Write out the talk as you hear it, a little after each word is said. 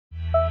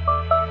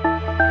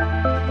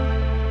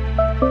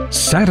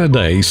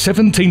Saturday,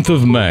 17th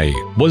of May,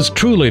 was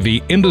truly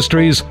the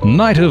industry's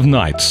night of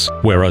nights,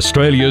 where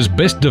Australia's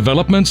best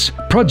developments,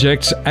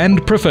 projects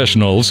and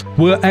professionals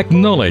were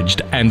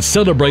acknowledged and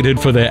celebrated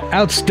for their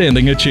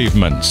outstanding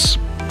achievements.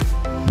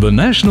 The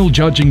National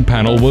Judging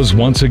Panel was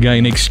once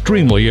again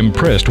extremely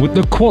impressed with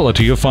the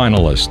quality of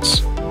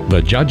finalists.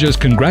 The judges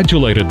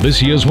congratulated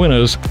this year's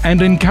winners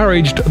and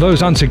encouraged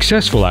those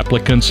unsuccessful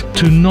applicants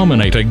to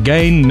nominate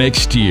again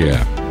next year.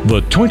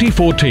 The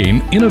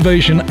 2014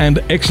 Innovation and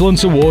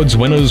Excellence Awards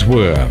winners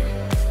were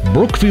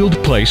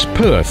Brookfield Place,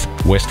 Perth,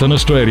 Western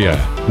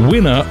Australia,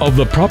 winner of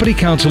the Property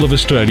Council of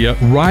Australia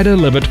Ryder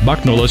Levitt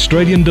Bucknell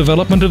Australian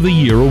Development of the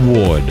Year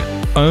Award,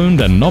 owned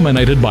and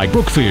nominated by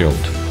Brookfield.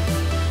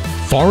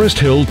 Forest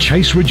Hill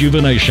Chase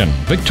Rejuvenation,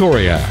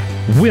 Victoria,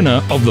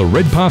 winner of the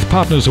Redpath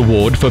Partners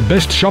Award for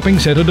Best Shopping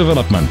Centre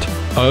Development,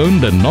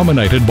 owned and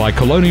nominated by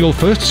Colonial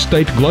First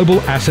State Global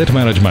Asset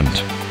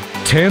Management.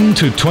 10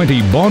 to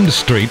 20 Bond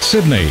Street,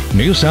 Sydney,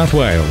 New South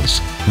Wales,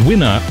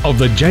 winner of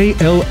the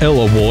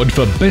JLL Award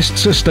for Best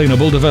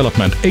Sustainable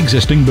Development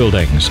Existing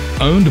Buildings,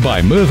 owned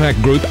by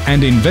Mirvac Group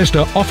and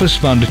Investor Office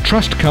Fund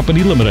Trust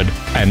Company Limited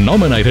and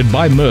nominated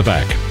by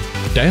Mirvac.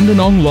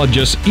 Dandenong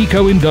Lodges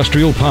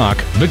Eco-Industrial Park,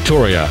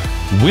 Victoria,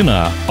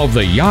 winner of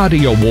the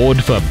Yardi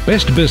Award for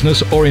Best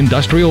Business or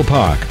Industrial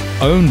Park,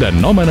 owned and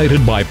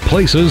nominated by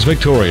Places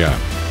Victoria.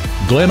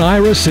 Glen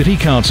Iris City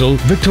Council,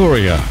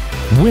 Victoria,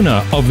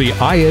 winner of the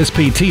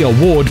ISPT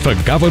Award for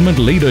Government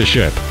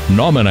Leadership,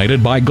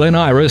 nominated by Glen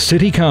Iris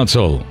City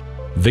Council.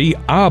 The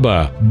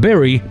Arbor,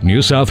 Berry,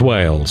 New South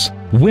Wales,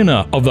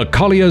 winner of the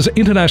Colliers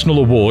International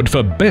Award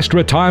for Best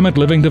Retirement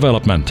Living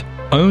Development,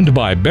 owned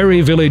by Berry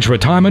Village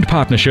Retirement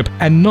Partnership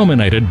and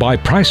nominated by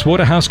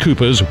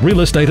PricewaterhouseCoopers Real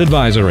Estate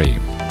Advisory.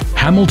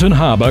 Hamilton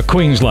Harbour,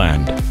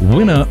 Queensland,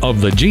 winner of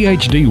the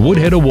GHD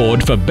Woodhead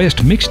Award for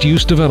Best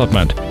Mixed-Use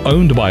Development,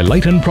 owned by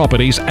Leighton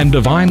Properties and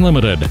Divine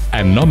Limited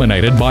and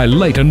nominated by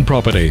Leighton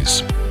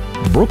Properties.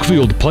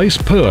 Brookfield Place,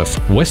 Perth,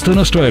 Western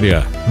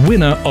Australia,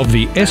 winner of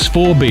the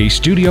S4B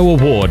Studio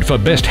Award for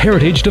Best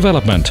Heritage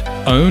Development,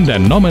 owned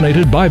and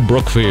nominated by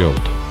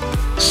Brookfield.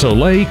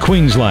 Soleil,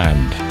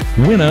 Queensland,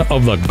 winner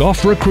of the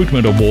Goff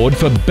Recruitment Award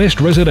for Best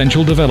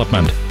Residential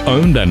Development,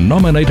 owned and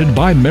nominated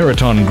by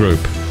Meriton Group.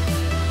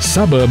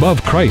 Suburb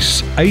of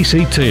Crace,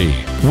 ACT,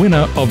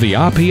 winner of the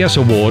RPS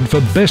Award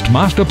for Best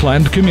Master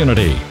Planned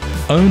Community,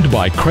 owned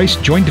by Crace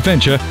Joint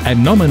Venture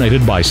and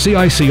nominated by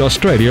CIC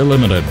Australia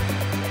Limited.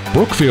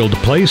 Brookfield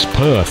Place,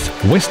 Perth,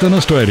 Western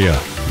Australia,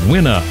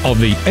 winner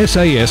of the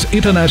SAS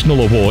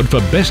International Award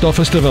for Best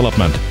Office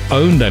Development,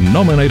 owned and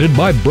nominated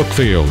by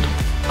Brookfield.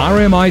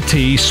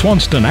 RMIT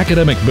Swanston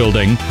Academic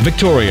Building,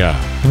 Victoria,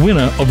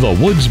 winner of the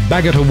Woods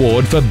Bagot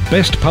Award for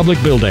Best Public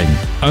Building,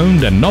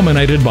 owned and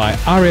nominated by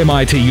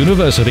RMIT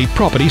University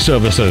Property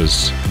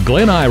Services.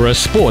 Glen Iris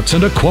Sports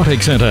and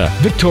Aquatic Centre,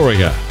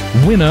 Victoria,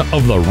 winner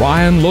of the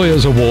Ryan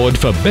Lawyers Award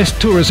for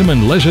Best Tourism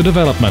and Leisure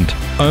Development,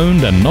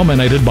 owned and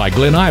nominated by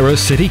Glen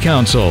Iris City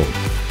Council.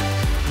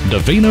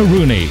 Davina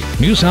Rooney,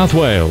 New South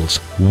Wales,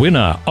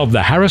 winner of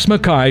the Harris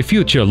Mackay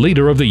Future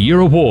Leader of the Year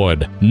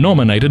Award,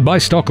 nominated by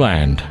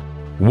Stockland.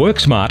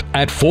 WorkSmart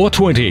at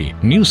 420,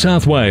 New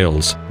South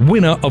Wales,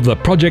 winner of the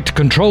Project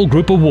Control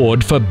Group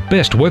Award for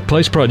Best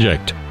Workplace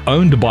Project,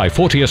 owned by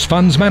Fortius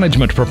Funds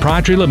Management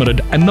Proprietary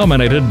Limited and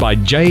nominated by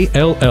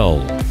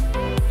JLL.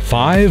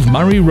 5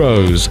 Murray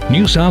Rose,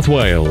 New South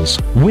Wales,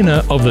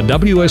 winner of the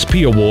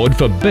WSP Award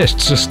for Best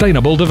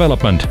Sustainable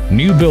Development,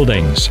 New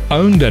Buildings,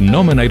 owned and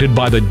nominated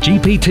by the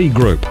GPT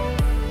Group.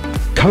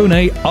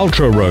 Kone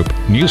Ultra Rope,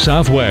 New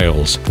South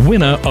Wales,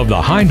 winner of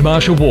the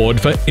Hindmarsh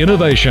Award for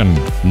Innovation,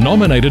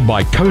 nominated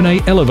by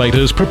Kone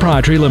Elevators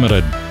Proprietary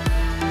Limited.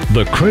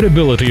 The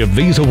credibility of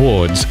these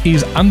awards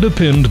is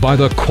underpinned by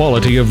the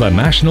quality of the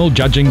National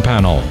Judging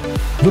Panel.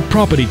 The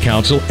Property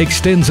Council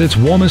extends its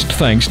warmest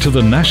thanks to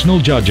the national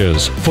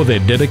judges for their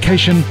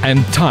dedication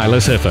and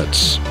tireless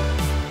efforts.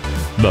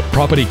 The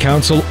Property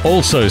Council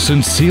also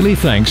sincerely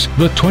thanks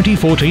the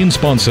 2014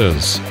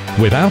 sponsors.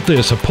 Without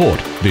their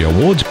support, the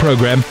awards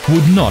program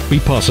would not be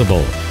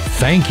possible.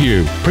 Thank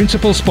you,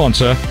 Principal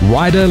Sponsor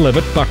Ryder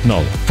Levitt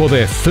Bucknell, for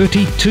their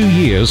 32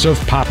 years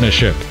of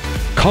partnership.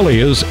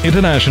 Colliers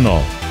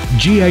International,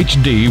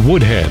 GHD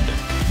Woodhead,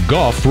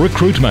 Goff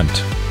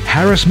Recruitment,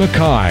 Harris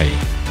Mackay,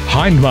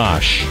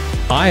 Hindmarsh,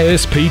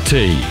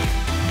 ISPT,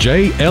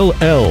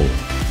 JLL,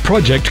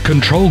 Project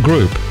Control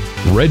Group,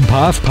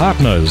 Redpath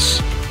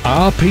Partners,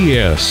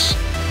 RPS,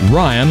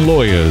 Ryan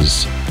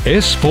Lawyers,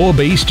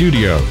 S4B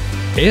Studio,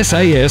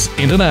 SAS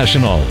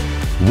International,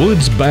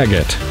 Woods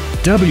Bagot,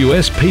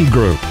 WSP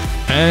Group,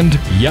 and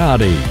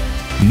Yardi.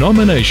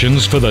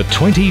 Nominations for the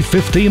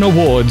 2015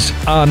 awards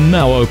are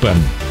now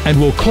open and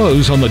will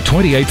close on the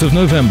 28th of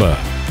November.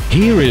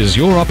 Here is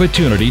your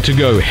opportunity to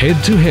go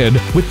head-to-head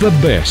with the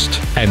best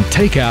and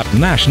take out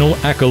national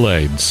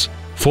accolades.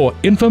 For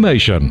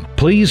information,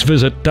 please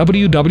visit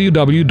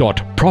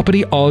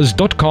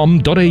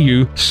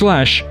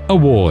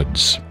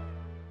www.propertyoz.com.au/awards.